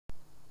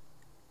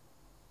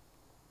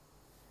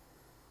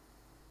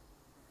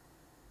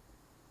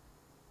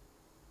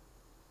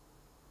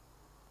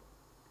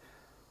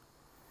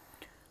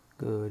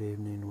Good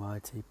evening,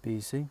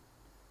 YTPC.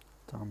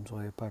 Tom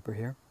Sawyer Piper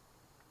here.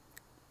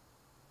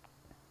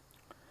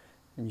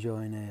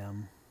 Enjoying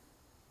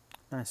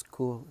a nice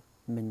cool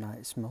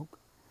midnight smoke.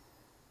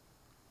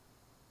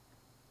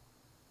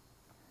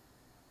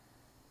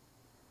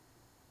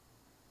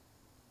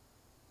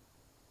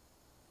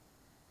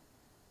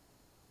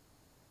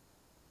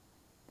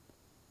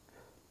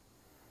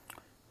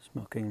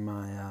 Smoking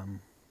my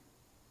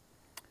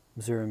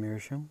Missouri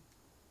Meerschaum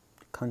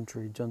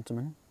Country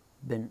Gentleman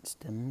Bent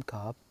Stem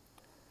Cob.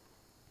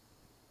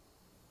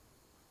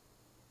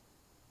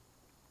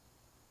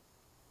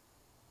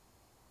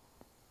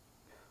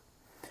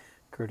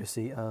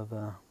 Courtesy of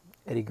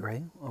Eddie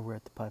Gray over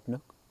at the Pipe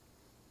Nook.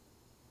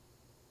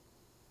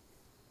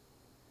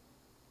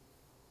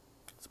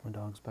 That's my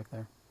dogs back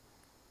there.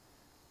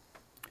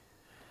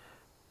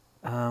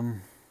 How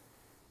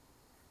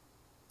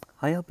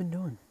y'all been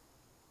doing?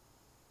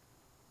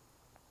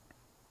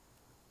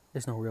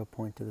 There's no real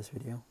point to this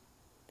video.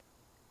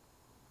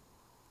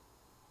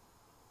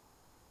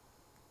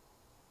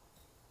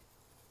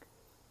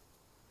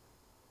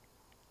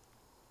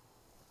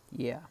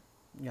 Yeah,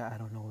 I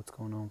don't know what's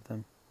going on with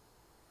them.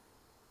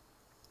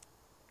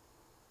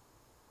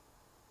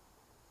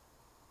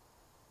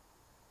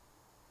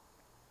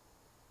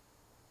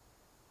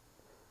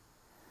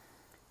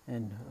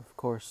 And of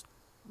course,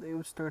 they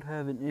would start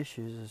having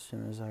issues as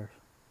soon as I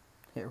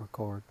hit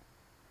record.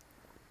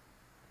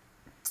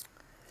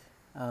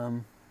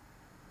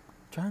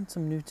 Trying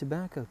some new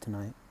tobacco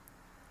tonight.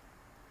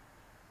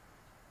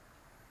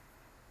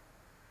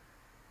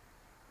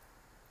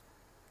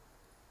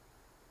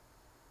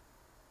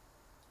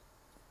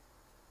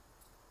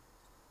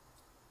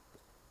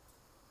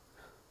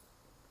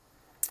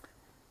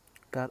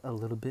 Got a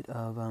little bit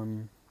of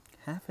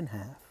half and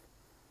half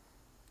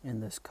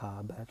in this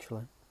cob,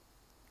 actually.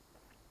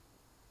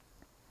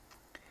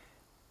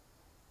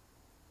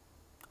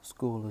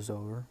 School is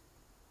over,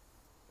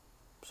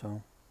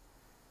 so,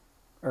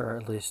 or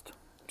at least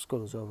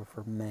school is over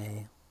for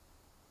May.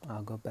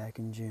 I'll go back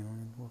in June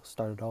and we'll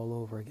start it all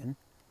over again.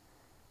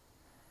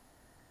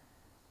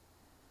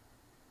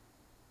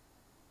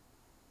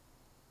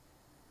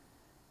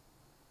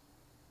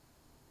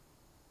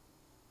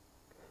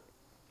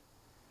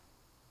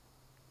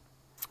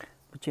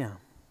 But yeah,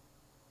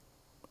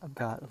 I've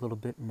got a little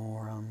bit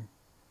more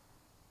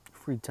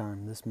free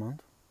time this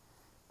month,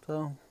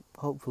 so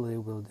hopefully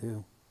we'll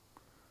do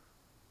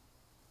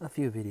a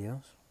few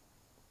videos.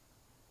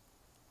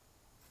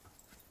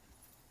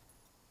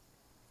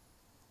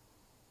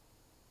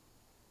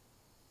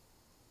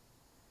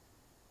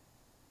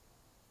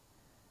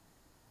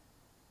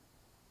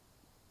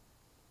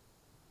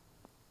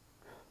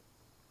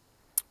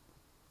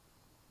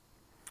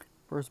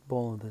 First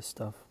bowl of this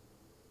stuff.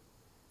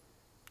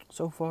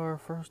 So far,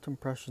 first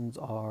impressions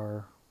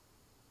are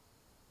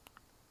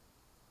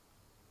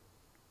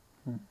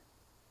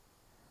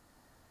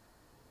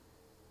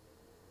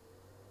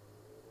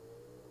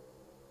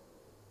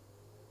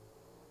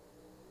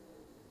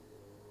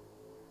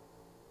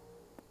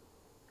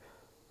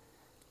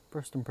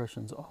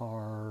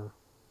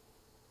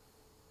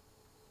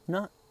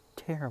not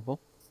terrible,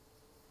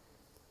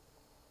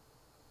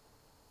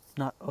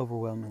 not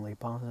overwhelmingly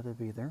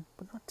positive either,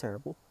 but not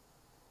terrible.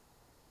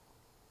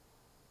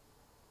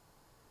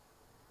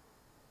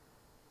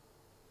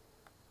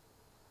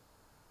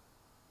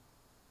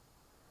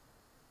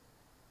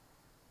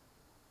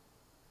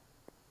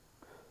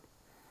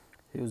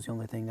 If it was the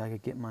only thing I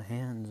could get my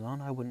hands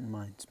on, I wouldn't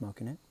mind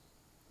smoking it.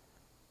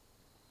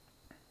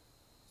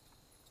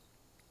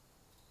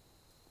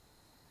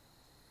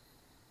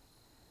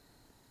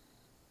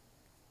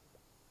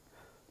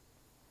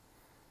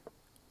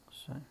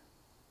 So,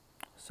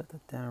 set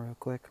that down real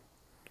quick.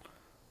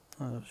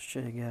 I'll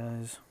show you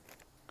guys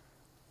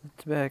the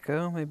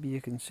tobacco. Maybe you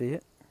can see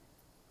it.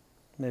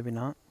 Maybe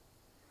not.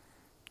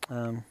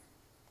 No,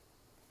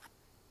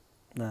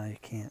 you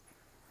can't.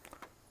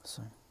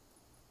 So,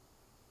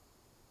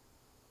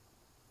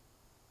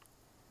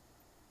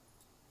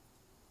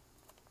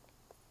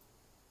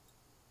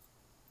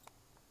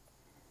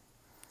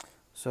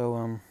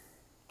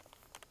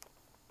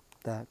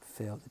 that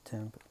failed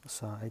attempt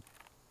aside.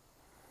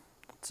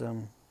 It's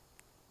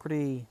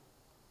pretty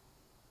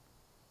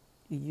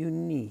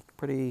unique,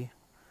 pretty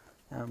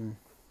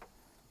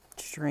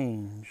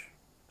strange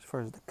as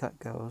far as the cut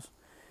goes.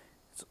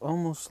 It's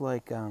almost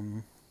like a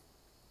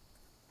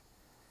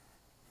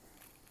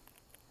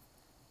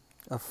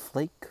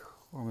flake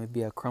or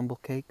maybe a crumble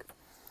cake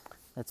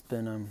that's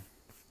been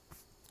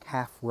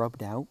half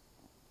rubbed out.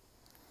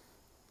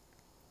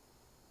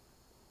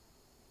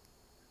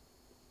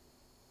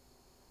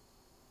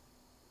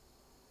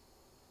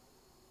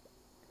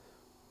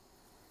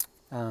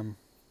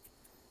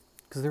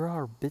 Because there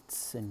are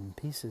bits and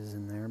pieces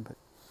in there, but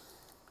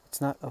it's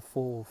not a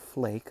full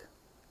flake,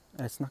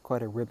 and it's not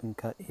quite a ribbon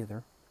cut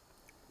either.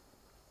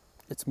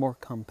 It's more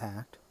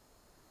compact.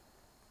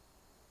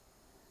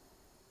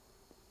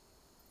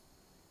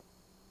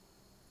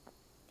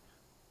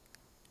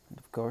 And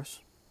of course,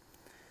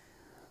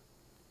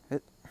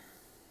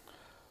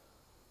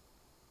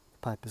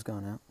 pipe has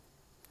gone out.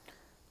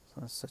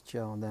 So let's set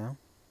y'all down.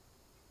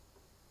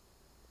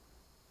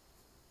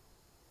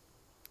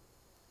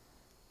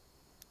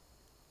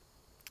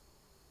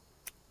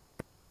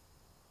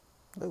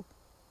 Oh.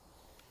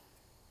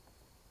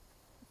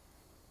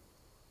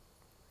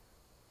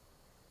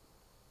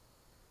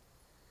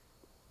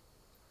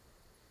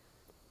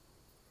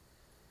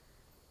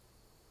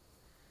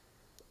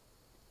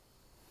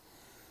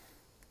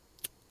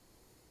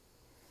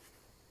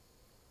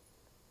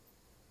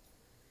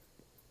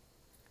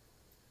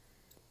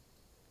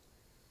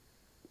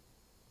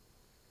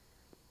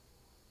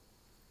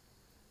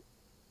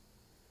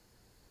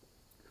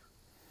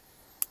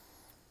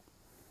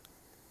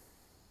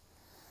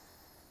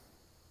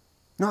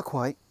 Not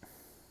quite.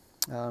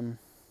 Not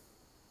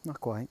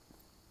quite.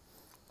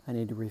 I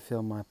need to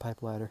refill my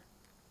pipe lighter.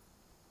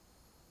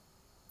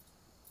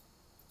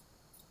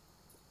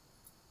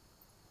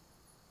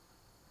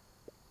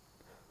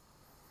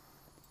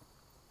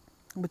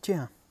 But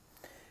yeah,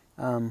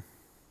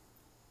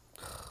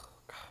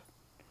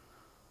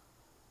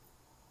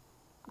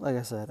 like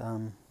I said,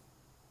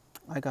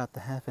 I got the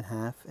Half and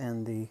Half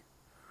and the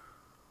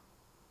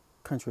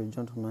Country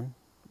Gentleman,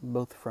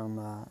 both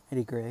from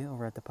Eddie Gray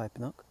over at the Pipe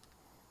Nook.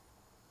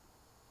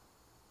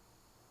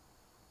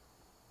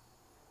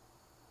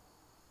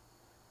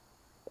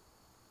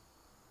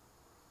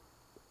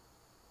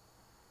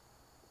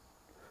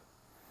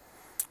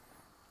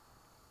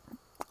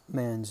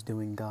 Man's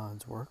doing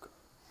God's work,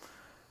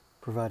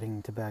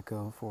 providing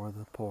tobacco for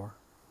the poor.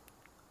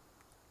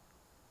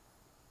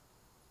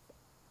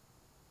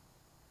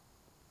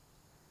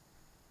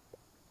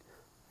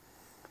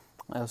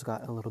 I also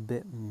got a little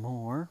bit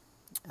more.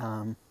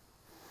 I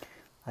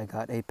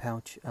got a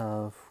pouch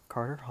of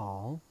Carter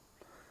Hall,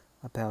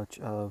 a pouch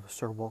of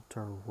Sir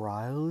Walter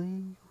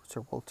Raleigh,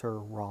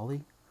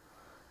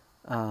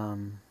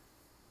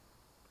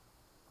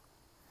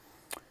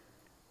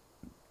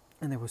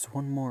 and there was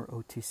one more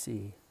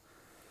OTC.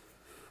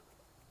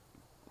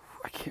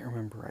 I can't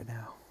remember right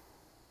now.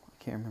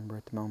 I can't remember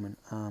at the moment.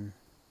 And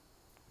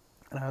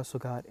I also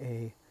got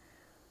a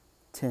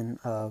tin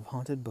of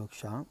Haunted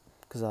Bookshop,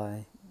 because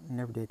I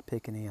never did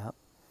pick any up,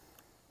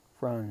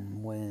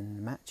 from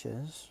when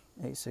Matches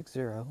 860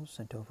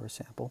 sent over a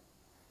sample.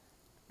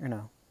 Or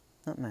no,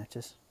 not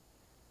Matches.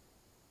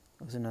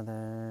 It was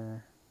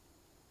another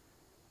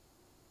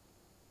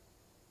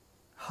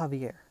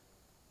Javier.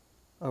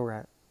 Oh,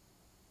 right.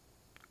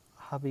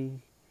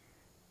 Javi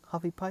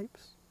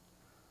Pipes?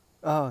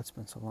 Oh, it's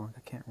been so long,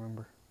 I can't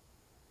remember.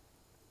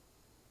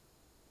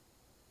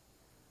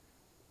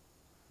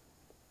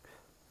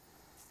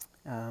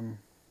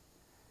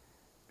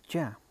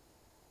 Yeah,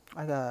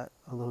 I got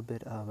a little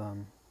bit of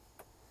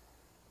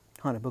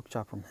Haunted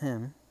Bookshop from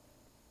him.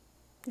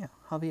 Yeah,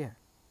 Javier.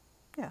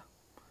 Yeah,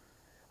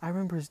 I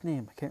remember his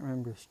name. I can't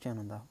remember his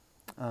channel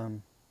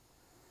though.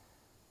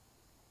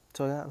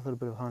 So I got a little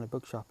bit of Haunted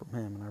Bookshop from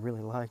him, and I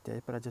really liked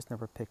it, but I just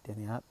never picked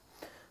any up.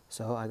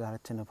 So I got a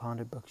tin of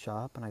Haunted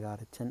Bookshop, and I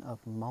got a tin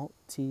of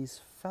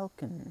Maltese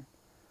Falcon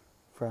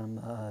from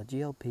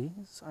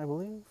GLP's, I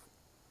believe.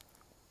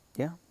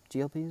 Yeah,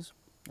 GLP's,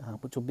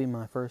 which will be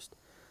my first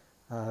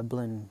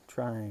blend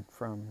trying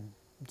from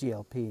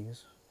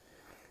GLP's.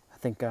 I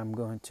think I'm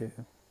going to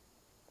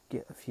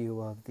get a few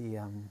of the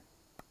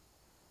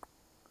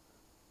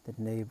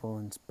naval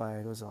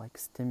inspired, was it like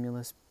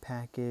Stimulus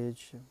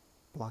Package,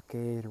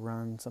 Blockade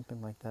Run,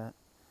 something like that.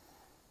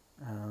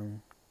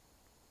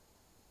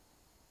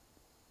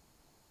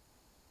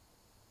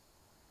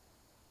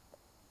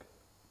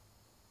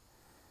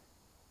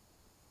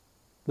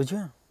 But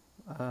yeah,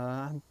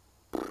 I'm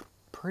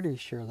pretty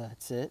sure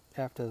that's it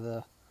after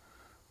the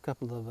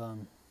couple of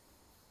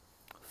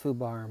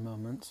FUBAR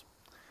moments.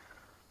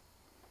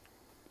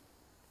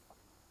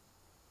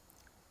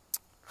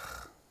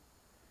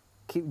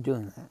 Keep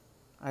doing that.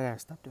 I gotta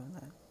stop doing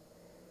that.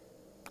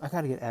 I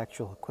gotta get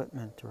actual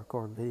equipment to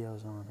record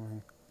videos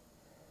on.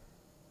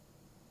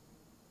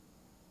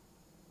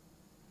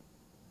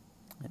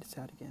 And it's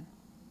out again.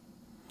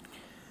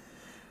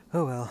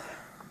 Oh well.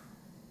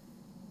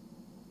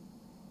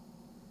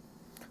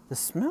 The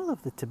smell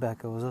of the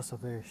tobacco was also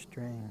very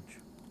strange.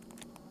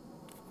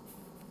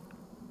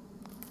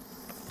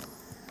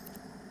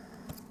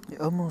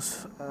 It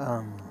almost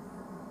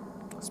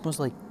smells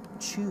like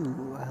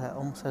chew. It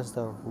almost has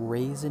the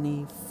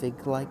raisiny,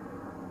 fig-like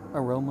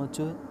aroma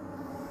to it.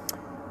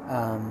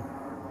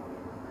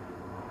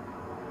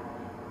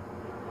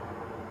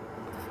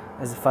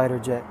 As a fighter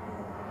jet,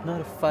 not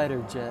a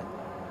fighter jet,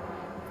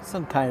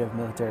 some kind of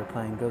military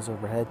plane goes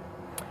overhead.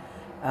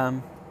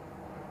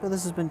 But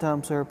this has been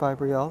Tom Sawyer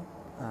Piper, y'all.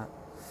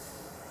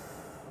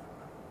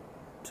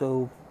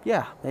 So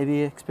yeah,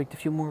 maybe expect a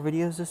few more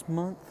videos this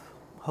month,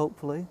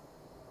 hopefully.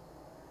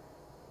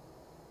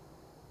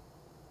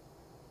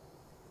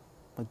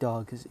 My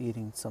dog is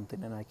eating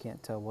something and I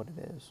can't tell what it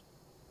is.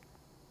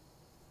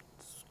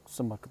 It's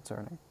somewhat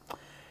concerning.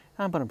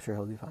 But I'm sure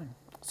he'll be fine.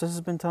 So this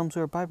has been Tom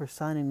Sawyer Piper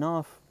signing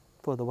off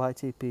for the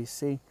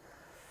YTPC.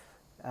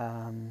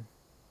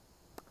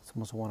 It's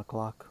almost 1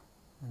 o'clock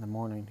in the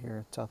morning here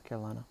in South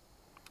Carolina.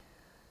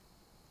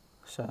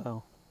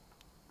 So,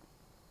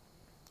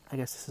 I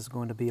guess this is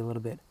going to be a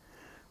little bit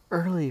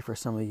early for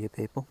some of you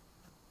people.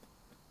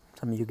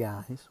 Some of you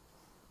guys.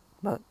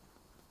 But,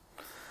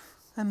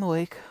 I'm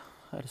awake.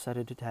 I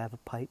decided to have a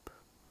pipe.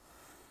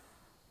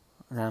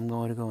 And I'm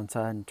going to go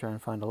inside and try and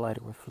find a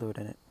lighter with fluid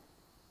in it.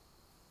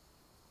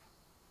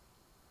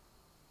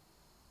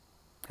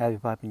 Happy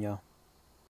piping, y'all.